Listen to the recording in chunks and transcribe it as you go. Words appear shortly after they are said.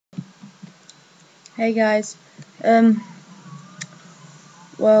Hey guys,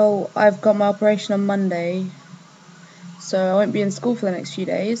 well, I've got my operation on Monday, so I won't be in school for the next few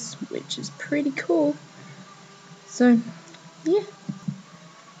days, which is pretty cool. So, yeah,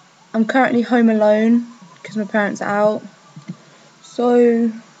 I'm currently home alone because my parents are out, so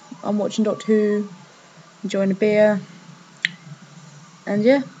I'm watching Doctor Who, enjoying a beer, and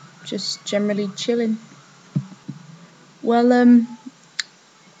yeah, just generally chilling. Well,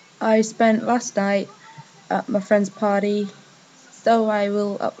 I spent last night at my friend's party, so I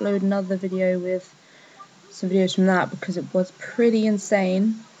will upload another video with some videos from that because it was pretty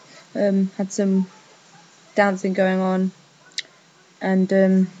insane. Had some dancing going on,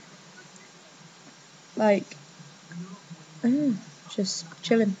 and like just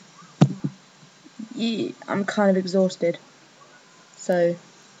chilling. Yeah, I'm kind of exhausted, so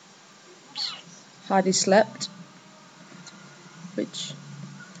hardly slept, which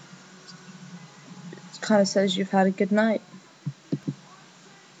kind of says you've had a good night.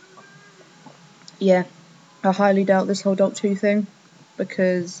 Yeah, I highly doubt this whole Doctor Who thing,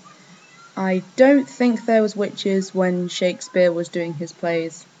 because I don't think there was witches when Shakespeare was doing his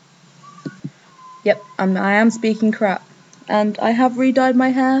plays. Yep, I am speaking crap. And I have re-dyed my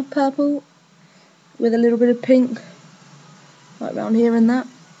hair purple with a little bit of pink right around here and that,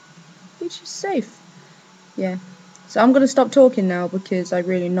 which is safe. Yeah. So I'm going to stop talking now because I'm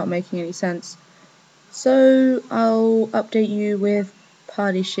really not making any sense. So I'll update you with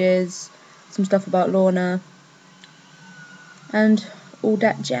party shares, some stuff about Lorna, and all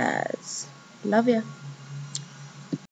that jazz. Love ya.